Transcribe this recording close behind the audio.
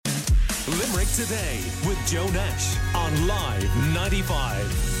Limerick Today with Joe Nash on Live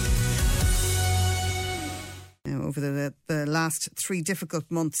 95. Now, over the last 3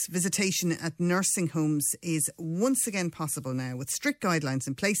 difficult months, visitation at nursing homes is once again possible now. With strict guidelines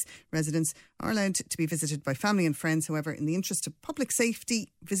in place, residents are allowed to be visited by family and friends. However, in the interest of public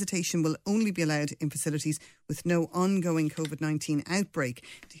safety, visitation will only be allowed in facilities with no ongoing COVID-19 outbreak.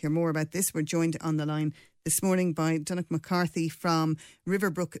 To hear more about this, we're joined on the line this morning by Donnacha McCarthy from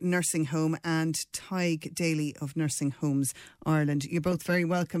Riverbrook Nursing Home and Tig Daly of Nursing Homes Ireland. You're both very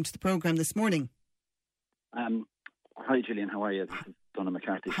welcome to the programme this morning. Hi Gillian, how are you? This is Donna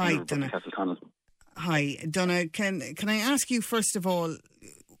McCarthy. Hi Donna. Hi Donna. Can I ask you first of all,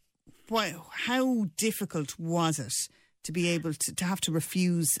 how difficult was it to be able to have to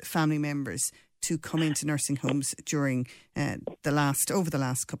refuse family members to come into nursing homes during the last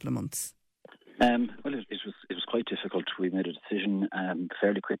couple of months? Well, it was quite difficult. We made a decision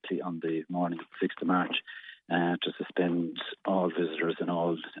fairly quickly on the morning of the 6th of March to suspend all visitors and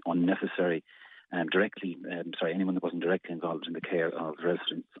all unnecessary anyone that wasn't directly involved in the care of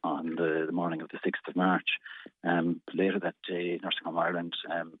residents on the morning of the 6th of March. Later that day, Nursing Home Ireland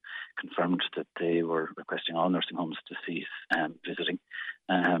confirmed that they were requesting all nursing homes to cease visiting,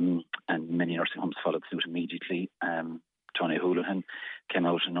 and many nursing homes followed suit immediately. Tony Holohan came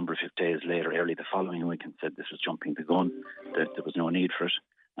out a number of days later, early the following week, and said this was jumping the gun, that there was no need for it.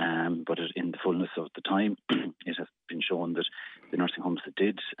 But in the fullness of the time, it has been shown that the nursing homes that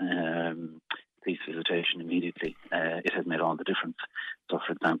did cease visitation immediately, it has made all the difference. So,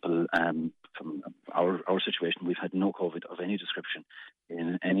 for example, from our situation, we've had no COVID of any description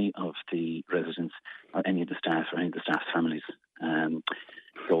in any of the residents or any of the staff or any of the staff's families.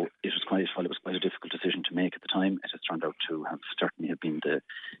 So it was quite a difficult decision to make at the time. It has turned out to have certainly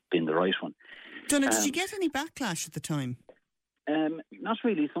been the right one. Donna, did you get any backlash at the time? Not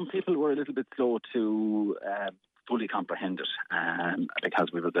really. Some people were a little bit slow to fully comprehend it,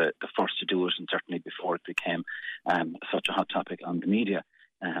 because we were the first to do it, and certainly before it became such a hot topic on the media,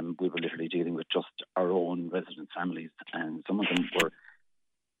 we were literally dealing with just our own residents' families, and some of them were.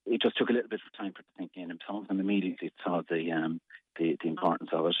 It just took a little bit of time for thinking, and some of them immediately saw the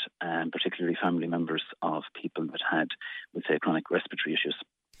importance of it, and particularly family members of people that had, we'd say, chronic respiratory issues.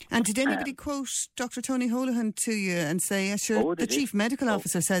 And did anybody quote Dr. Tony Holohan to you and say, the Chief Medical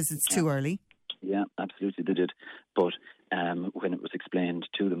Officer says it's too early? Yeah, absolutely they did. But when it was explained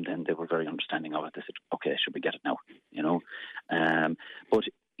to them, then they were very understanding of it. They said, okay, should we get it now? But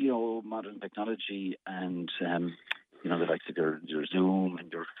modern technology and the likes of your Zoom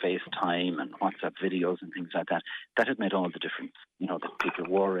and your FaceTime and WhatsApp videos and things like that, that had made all the difference. That people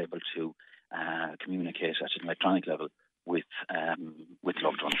were able to communicate at an electronic level with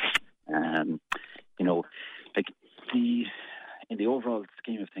loved ones. In the overall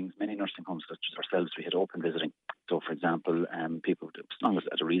scheme of things, many nursing homes such as ourselves, we had open visiting. So, for example, people, as long as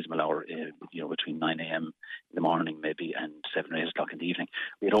at a reasonable hour, between 9 a.m. in the morning maybe and 7 or 8 o'clock in the evening,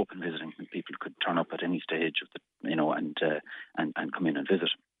 we had open visiting, and people could turn up at any stage of and come in and visit.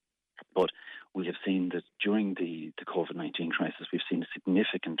 But we have seen that during the COVID-19 crisis, we've seen a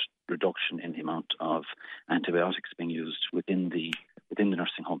significant reduction in the amount of antibiotics being used within the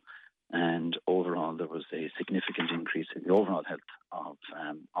nursing home. And overall, there was a significant increase in the overall health of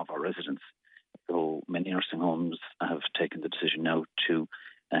our residents. So many nursing homes have taken the decision now to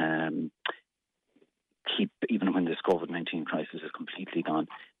keep, even when this COVID-19 crisis is completely gone,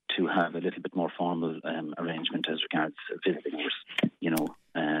 to have a little bit more formal arrangement as regards visiting hours.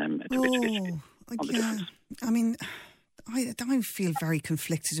 I mean, I feel very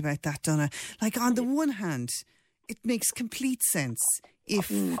conflicted about that, Donna. Like, on the one hand, it makes complete sense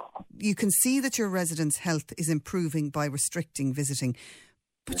if you can see that your residents' health is improving by restricting visiting.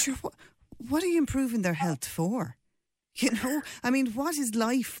 But what are you improving their health for? I mean, what is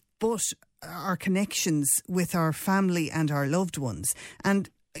life but our connections with our family and our loved ones? And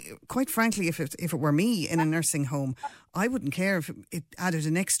quite frankly, if it were me in a nursing home, I wouldn't care if it added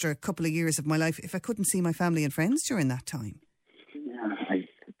an extra couple of years of my life if I couldn't see my family and friends during that time.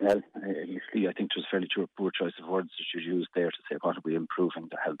 Initially, I think it was fairly poor choice of words that you used there to say what are we improving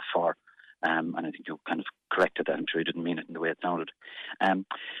their health for, and I think you kind of corrected that. I'm sure you didn't mean it in the way it sounded.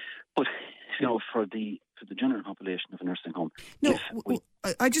 But for the general population of a nursing home, no,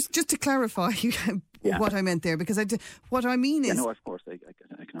 I just to clarify what I meant there, because what I mean is, of course, I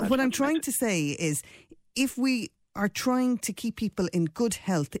can. What I'm trying to say is, if we are trying to keep people in good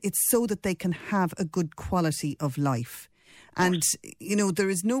health, it's so that they can have a good quality of life. And, there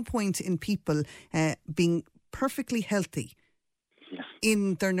is no point in people being perfectly healthy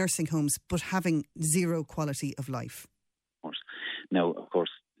in their nursing homes, but having zero quality of life. Of course. Now, of course,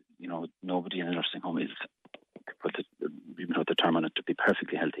 nobody in a nursing home is, put the term on it, to be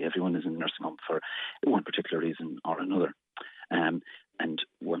perfectly healthy. Everyone is in a nursing home for one particular reason or another. And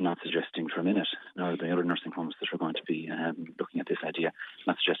we're not suggesting for a minute, nor the other nursing homes that are going to be looking at this idea,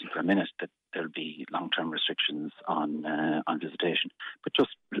 not suggesting for a minute that there'll be long-term restrictions on visitation, but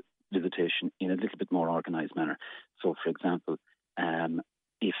just visitation in a little bit more organised manner. So, for example,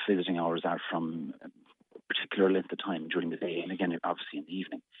 if visiting hours are from a particular length of time during the day, and again, obviously in the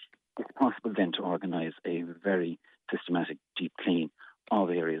evening, it's possible then to organise a very systematic deep clean of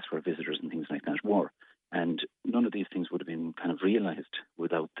areas where visitors and things like that were. And none of these things would have been kind of realised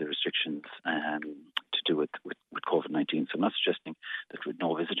without the restrictions to do with COVID-19. So I'm not suggesting that with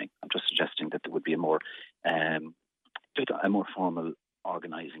no visiting. I'm just suggesting that there would be a more formal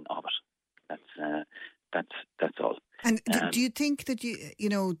organising of it. That's all. And do you think that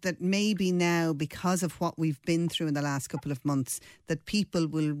that maybe now, because of what we've been through in the last couple of months, that people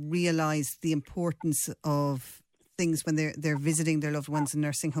will realise the importance of things when they're visiting their loved ones in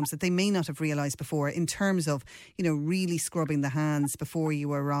nursing homes that they may not have realised before, in terms of really scrubbing the hands before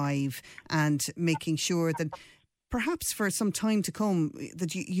you arrive and making sure that perhaps for some time to come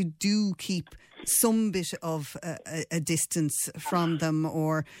that you do keep some bit of a distance from them,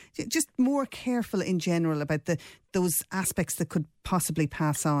 or just more careful in general about those aspects that could possibly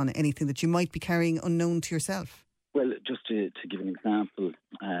pass on anything that you might be carrying unknown to yourself? Well, just to give an example,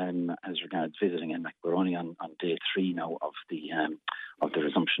 as regards visiting, and we're only on day 3 now of the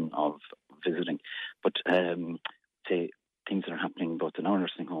resumption of visiting, but say things that are happening both in our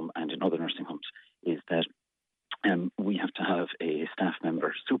nursing home and in other nursing homes is that we have to have a staff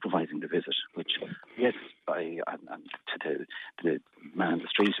member supervising the visit, which, yes, to the man on the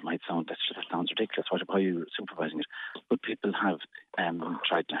street, it might sound, that sounds ridiculous. Why are you supervising it? But people have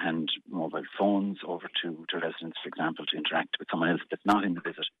tried to hand mobile phones over to residents, for example, to interact with someone else that's not in the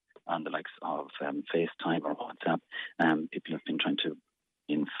visit on the likes of FaceTime or WhatsApp. People have been trying to,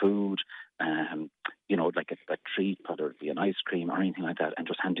 in food, like a treat, whether it be an ice cream or anything like that, and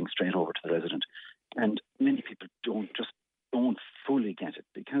just handing straight over to the resident. And many people don't fully get it,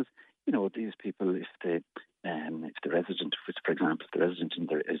 because these people, if the resident, for example, if the resident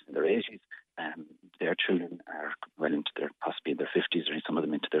is in their 80s, their children are possibly in their 50s, or some of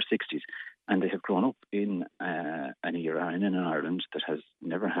them into their 60s, and they have grown up in an era in Ireland that has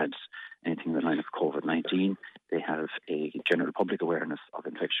never had anything in the line of COVID-19. They have a general public awareness of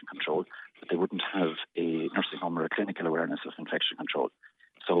infection control, but they wouldn't have a nursing home or a clinical awareness of infection control.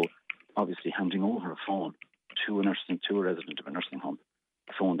 So obviously handing over a phone to a resident of a nursing home,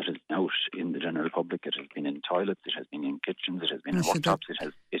 a phone that is out in the general public, it has been in toilets, it has been in kitchens, it has been in workshops,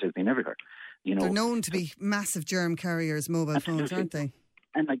 it has been everywhere. They're known to be massive germ carriers, mobile phones, aren't they?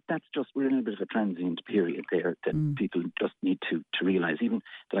 And we're in a bit of a transient period there that people just need to realise. Even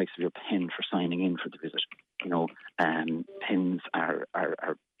the likes of your pen for signing in for the visit, pens are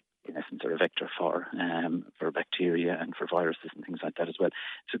in essence are a vector for bacteria and for viruses and things like that as well.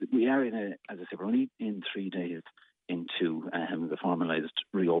 So we are as I say, we're only in 3 days into the formalised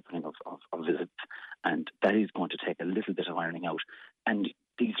reopening of visits, and that is going to take a little bit of ironing out. And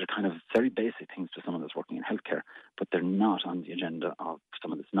these are kind of very basic things to someone that's working in healthcare, but they're not on the agenda of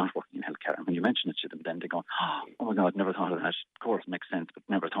someone that's not working in healthcare. And when you mention it to them, then they go, "Oh my God, never thought of that. Of course, it makes sense, but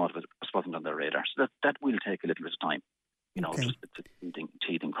never thought of it. It wasn't on their radar." So that will take a little bit of time. Just the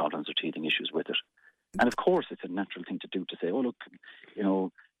teething problems or teething issues with it. And of course, it's a natural thing to do to say, "Oh, look,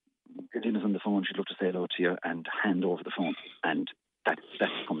 Gardina's on the phone, she'd love to say hello to you," and hand over the phone. And that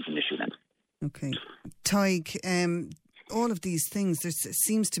becomes an issue then. Okay. Tadhg, all of these things, there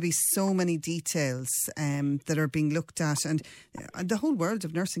seems to be so many details that are being looked at, and the whole world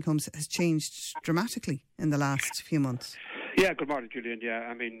of nursing homes has changed dramatically in the last few months. Yeah, good morning, Julian. Yeah,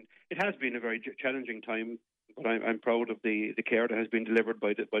 I mean, it has been a very challenging time, but I'm proud of the care that has been delivered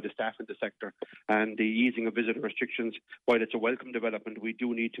by the staff in the sector, and the easing of visitor restrictions. While it's a welcome development, we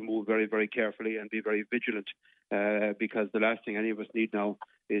do need to move very, very carefully and be very vigilant, because the last thing any of us need now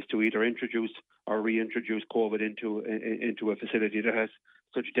is to either introduce or reintroduce COVID into a facility that has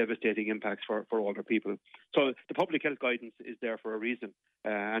such devastating impacts for older people. So the public health guidance is there for a reason,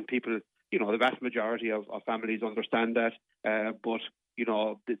 and people, the vast majority of families understand that, but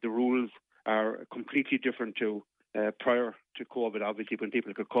the rules are completely different to prior to COVID, obviously, when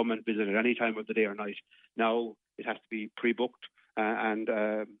people could come and visit at any time of the day or night. Now it has to be pre-booked, and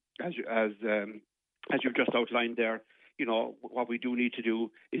as you've just outlined there, what we do need to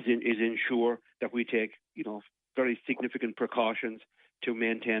do is ensure that we take very significant precautions to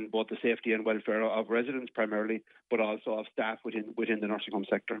maintain both the safety and welfare of residents primarily, but also of staff within the nursing home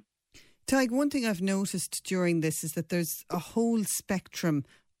sector. Tadhg, one thing I've noticed during this is that there's a whole spectrum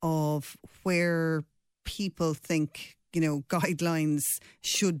of where people think, guidelines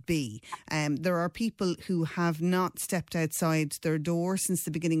should be. There are people who have not stepped outside their door since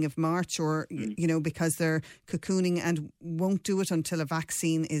the beginning of March, or, because they're cocooning, and won't do it until a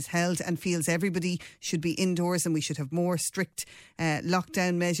vaccine is held, and feels everybody should be indoors and we should have more strict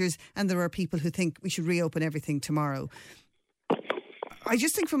lockdown measures. And there are people who think we should reopen everything tomorrow. I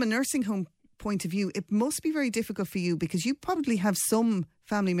just think from a nursing home point of view, it must be very difficult for you, because you probably have some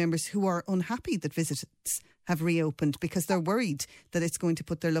family members who are unhappy that visits have reopened because they're worried that it's going to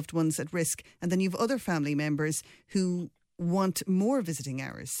put their loved ones at risk. And then you've other family members who want more visiting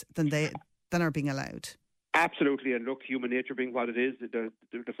hours than are being allowed. Absolutely. And look, human nature being what it is, the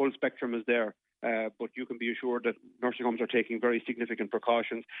full spectrum is there. But you can be assured that nursing homes are taking very significant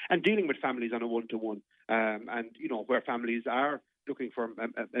precautions and dealing with families on a one-to-one. And, where families are looking for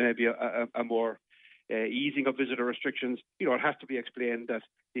maybe a more easing of visitor restrictions, it has to be explained that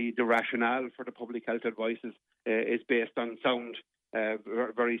the rationale for the public health advices is based on sound,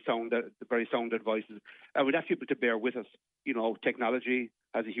 very sound advices. I would ask people to bear with us. Technology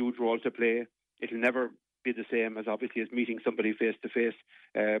has a huge role to play. It'll never be the same as obviously as meeting somebody face to face,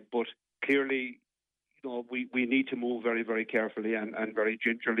 but clearly, we need to move very, very carefully and very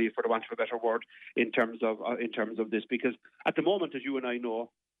gingerly, for the want of a better word, in terms of this, because at the moment, as you and I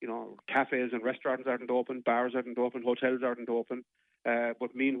know, cafes and restaurants aren't open, bars aren't open, hotels aren't open.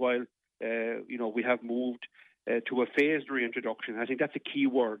 But meanwhile, we have moved to a phased reintroduction. I think that's a key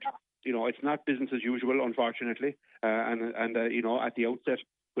word. It's not business as usual, unfortunately. And at the outset,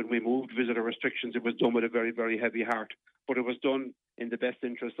 when we moved visitor restrictions, it was done with a very, very heavy heart. But it was done in the best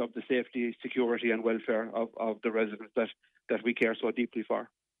interest of the safety, security and welfare of the residents that we care so deeply for.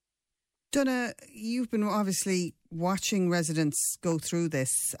 Donna, you've been obviously watching residents go through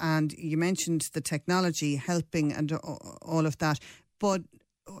this, and you mentioned the technology helping and all of that. But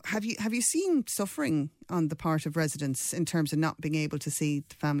have you seen suffering on the part of residents in terms of not being able to see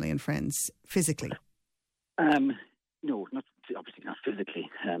the family and friends physically? No, obviously not physically.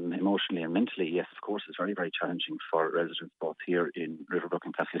 Emotionally and mentally, yes, of course, it's very, very challenging for residents both here in Riverbrook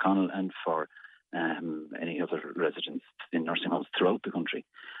and Castleconnell and for any other residents in nursing homes throughout the country.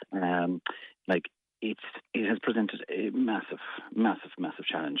 It has presented a massive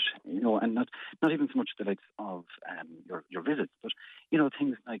challenge, and not even so much the likes of your visits, but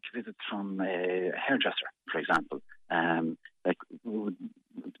things like visits from a hairdresser, for example. That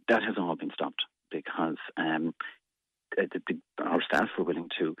has all been stopped because our staff were willing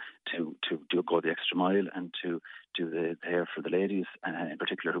to go the extra mile and to do the hair for the ladies, in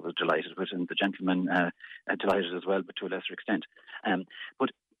particular, who was delighted with, and the gentlemen delighted as well, but to a lesser extent.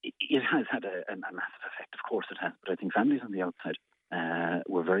 But it has had a massive effect, of course it has. But I think families on the outside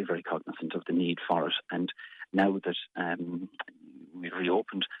were very, very cognizant of the need for it. And now that we've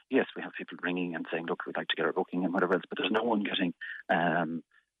reopened, yes, we have people ringing and saying, look, we'd like to get our booking and whatever else, but there's no one getting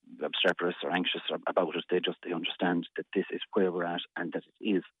obstreperous or anxious about it. They understand that this is where we're at and that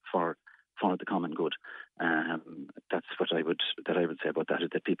it is for the common good. That's what I would say about that, is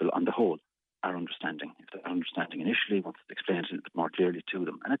that people on the whole are understanding. If they're understanding initially, once it's explained a little bit more clearly to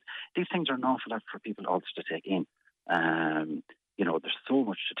them. And these things are an awful lot for people also to take in. There's so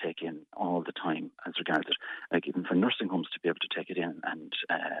much to take in all the time as regards it. Like even for nursing homes to be able to take it in and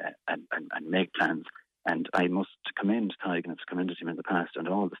make plans. And I must commend Tig, and I've commended him in the past, and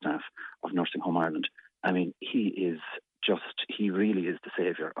all the staff of Nursing Home Ireland. I mean, he really is the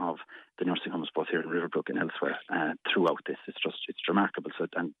saviour of the nursing homes both here in Riverbrook and elsewhere throughout this. It's remarkable. So,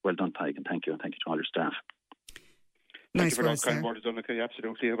 and well done, Tig, and thank you to all your staff. Thank you for those kind words, Donnchadh.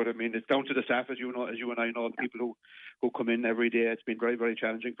 Absolutely. But I mean, it's down to the staff, as you and I know, the people who come in every day. It's been very, very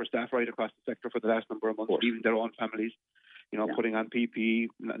challenging for staff right across the sector for the last number of months, leaving their own families, putting on PPE,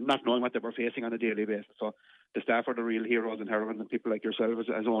 not knowing what they were facing on a daily basis. So the staff are the real heroes and heroines, and people like yourselves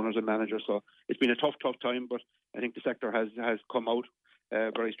as owners and managers. So it's been a tough time, but I think the sector has come out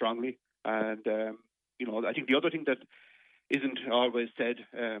very strongly. And, I think the other thing that isn't always said,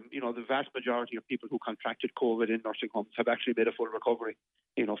 the vast majority of people who contracted COVID in nursing homes have actually made a full recovery.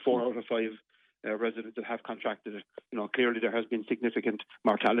 4 out of 5 residents that have contracted it. Clearly there has been significant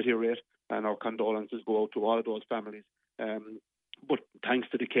mortality rate, and our condolences go out to all of those families. But thanks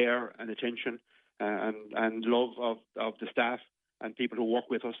to the care and attention and love of the staff and people who work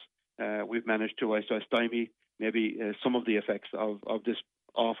with us, we've managed to stymie maybe some of the effects of this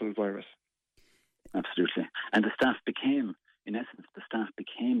awful virus. Absolutely. And the staff became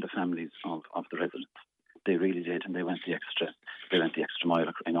the families of the residents. They really did, and they went the extra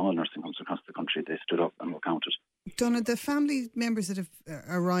mile in all nursing homes across the country. They stood up and were counted. Donna, the family members that have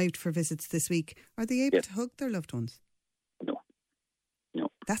arrived for visits this week, are they able to hug their loved ones? No.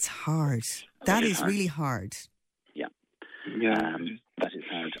 That's hard. That is really hard. Yeah. That is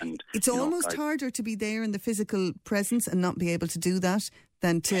hard. And it's almost harder to be there in the physical presence and not be able to do that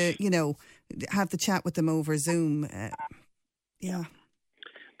than to, have the chat with them over Zoom.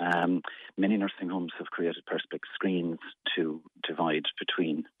 Many nursing homes have created perspex screens to divide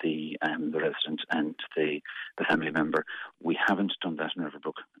between the resident and the family member. We haven't done that in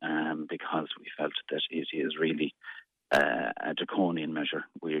Riverbrook because we felt that it is really a draconian measure.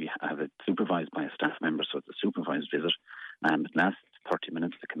 We have it supervised by a staff member, so it's a supervised visit. It lasts 30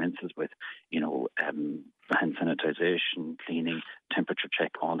 minutes. It commences with, hand sanitisation, cleaning, temperature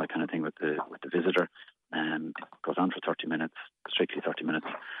check, all that kind of thing with the visitor. It goes on for 30 minutes, strictly 30 minutes.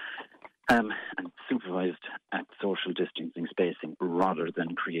 And supervised at social distancing spacing rather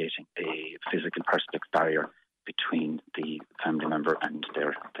than creating a physical perspex barrier between the family member and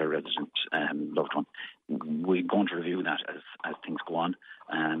their resident loved one. We're going to review that as things go on,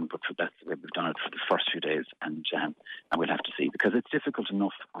 but we've done it for the first few days, and we'll have to see, because it's difficult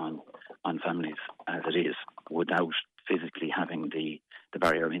enough on families as it is without physically having the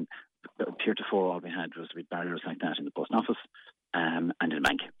barrier. I mean, heretofore all we had was with barriers like that in the post office and in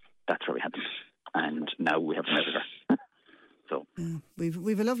bank. That's where we had them, and now we have them everywhere. So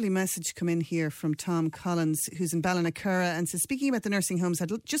we've a lovely message come in here from Tom Collins, who's in Ballinacurra, and says, speaking about the nursing homes,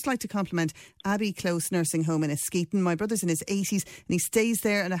 I'd just like to compliment Abbey Close Nursing Home in Eskeaton. My brother's in his 80s and he stays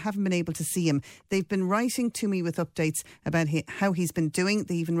there, and I haven't been able to see him. They've been writing to me with updates about how he's been doing.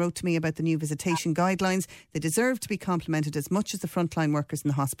 They even wrote to me about the new visitation guidelines. They deserve to be complimented as much as the frontline workers in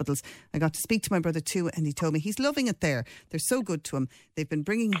the hospitals. I got to speak to my brother too, and he told me he's loving it there. They're so good to him. They've been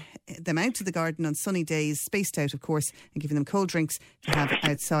bringing them out to the garden on sunny days, spaced out of course, and giving them cold drinks to have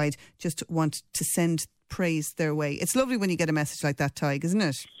outside. Just want to send praise their way. It's lovely when you get a message like that, Tig, isn't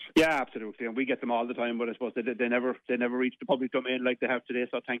it? Yeah, absolutely, and we get them all the time, but I suppose they never reach the public domain like they have today.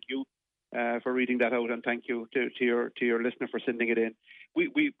 So thank you for reading that out, and thank you to your listener for sending it in.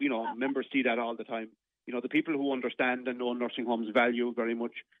 We members see that all the time. The people who understand and know nursing homes value very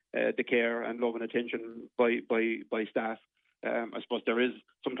much the care and love and attention by staff. I suppose there is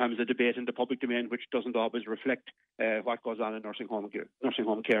sometimes a debate in the public domain which doesn't always reflect what goes on in nursing home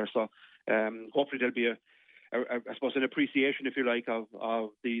care. So hopefully there'll be I suppose an appreciation, if you like, of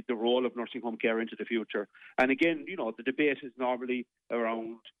the role of nursing home care into the future. And again, the debate is normally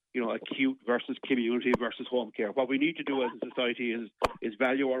around acute versus community versus home care. What we need to do as a society is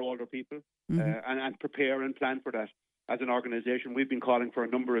value our older people and prepare and plan for that. As an organisation, we've been calling for a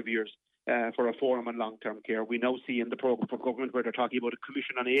number of years for a forum on long-term care. We now see in the programme for government where they're talking about a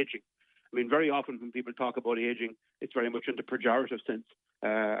commission on ageing. I mean, very often when people talk about ageing, it's very much in the pejorative sense.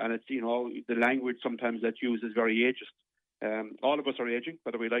 And it's, the language sometimes that's used is very ageist. All of us are ageing,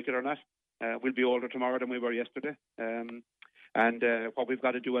 whether we like it or not. We'll be older tomorrow than we were yesterday. And what we've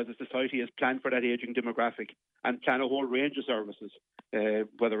got to do as a society is plan for that ageing demographic and plan a whole range of services,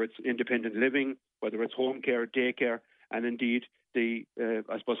 whether it's independent living, whether it's home care, daycare, and indeed the,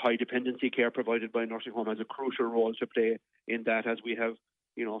 I suppose, high dependency care provided by a nursing home has a crucial role to play in that, as we have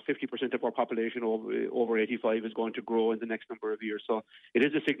 50% of our population over 85 is going to grow in the next number of years. So it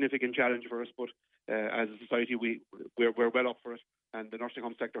is a significant challenge for us, but as a society, we're well up for it. And the nursing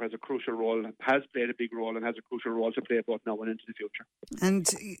home sector has a crucial role, has played a big role, and has a crucial role to play both now and into the future. And,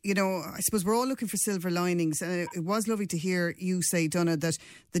 I suppose we're all looking for silver linings. And it was lovely to hear you say, Donna, that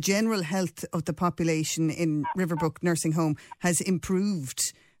the general health of the population in Riverbrook Nursing Home has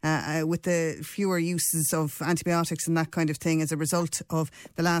improved with the fewer uses of antibiotics and that kind of thing as a result of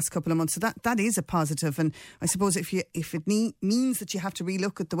the last couple of months. So that is a positive. And I suppose if it means that you have to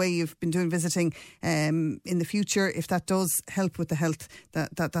relook at the way you've been doing visiting in the future, if that does help with the health,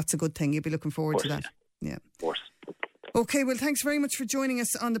 that's a good thing. You'll be looking forward to that. Yeah. Of course. Okay, well, thanks very much for joining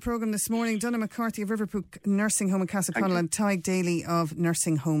us on the programme this morning. Donna McCarthy of Riverbrook Nursing Home in Castleconnell and Tig Daly of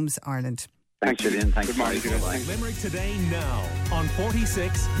Nursing Homes Ireland. Thanks, Gillian. Thanks. Good morning. Limerick Today now on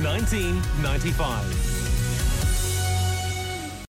 46 1995.